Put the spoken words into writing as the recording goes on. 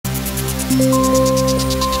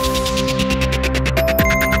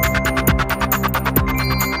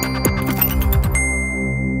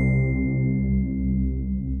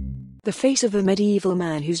The face of a medieval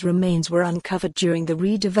man whose remains were uncovered during the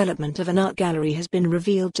redevelopment of an art gallery has been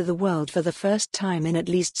revealed to the world for the first time in at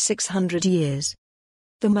least 600 years.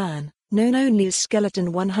 The man, known only as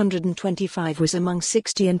Skeleton 125, was among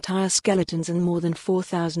 60 entire skeletons and more than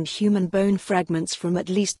 4,000 human bone fragments from at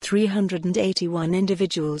least 381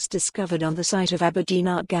 individuals discovered on the site of Aberdeen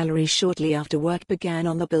Art Gallery shortly after work began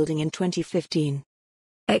on the building in 2015.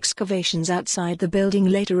 Excavations outside the building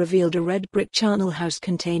later revealed a red brick charnel house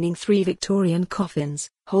containing 3 Victorian coffins,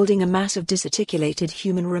 holding a mass of disarticulated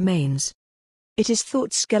human remains. It is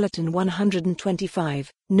thought Skeleton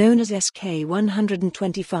 125, known as SK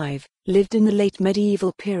 125, lived in the late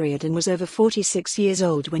medieval period and was over 46 years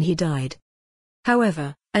old when he died.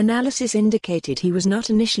 However, analysis indicated he was not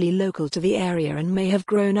initially local to the area and may have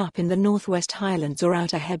grown up in the North West Highlands or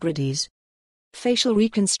Outer Hebrides. Facial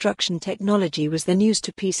reconstruction technology was then used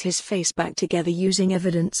to piece his face back together using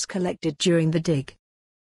evidence collected during the dig.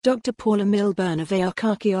 Dr. Paula Milburn of ARC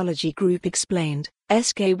Archaeology Group explained,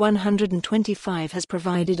 SK 125 has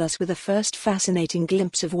provided us with a first fascinating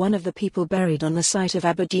glimpse of one of the people buried on the site of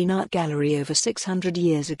Aberdeen Art Gallery over 600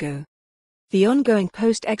 years ago. The ongoing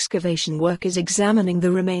post-excavation work is examining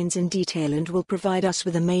the remains in detail and will provide us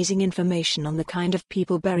with amazing information on the kind of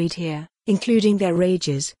people buried here, including their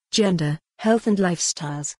ages, gender, health and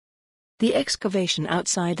lifestyles. The excavation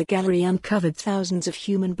outside the gallery uncovered thousands of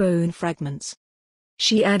human bone fragments.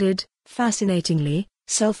 She added, fascinatingly,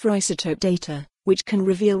 sulfur isotope data, which can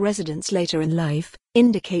reveal residents later in life,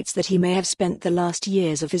 indicates that he may have spent the last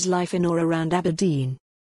years of his life in or around Aberdeen.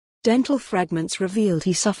 Dental fragments revealed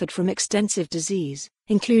he suffered from extensive disease,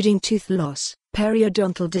 including tooth loss,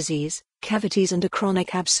 periodontal disease, cavities and a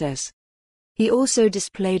chronic abscess. He also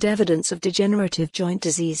displayed evidence of degenerative joint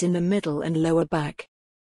disease in the middle and lower back.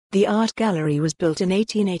 The art gallery was built in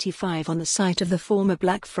 1885 on the site of the former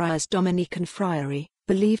Blackfriars Dominican Friary,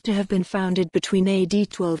 believed to have been founded between AD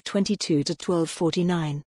 1222 to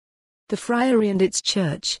 1249. The friary and its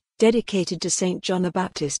church, dedicated to St. John the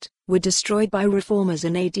Baptist, were destroyed by reformers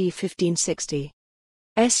in AD 1560.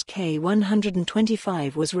 SK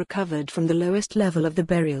 125 was recovered from the lowest level of the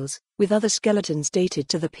burials, with other skeletons dated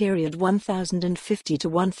to the period 1050 to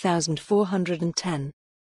 1410.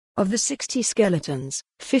 Of the 60 skeletons,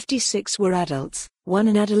 56 were adults, 1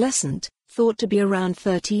 an adolescent, thought to be around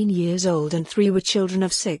 13 years old, and 3 were children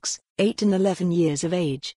of 6, 8 and 11 years of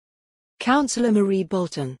age. Councillor Marie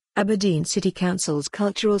Bolton, Aberdeen City Council's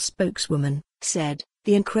cultural spokeswoman, said,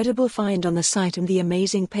 "The incredible find on the site and the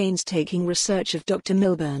amazing painstaking research of Dr.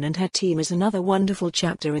 Milburn and her team is another wonderful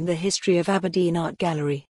chapter in the history of Aberdeen Art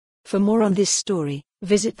Gallery. For more on this story,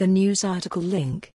 visit the news article link."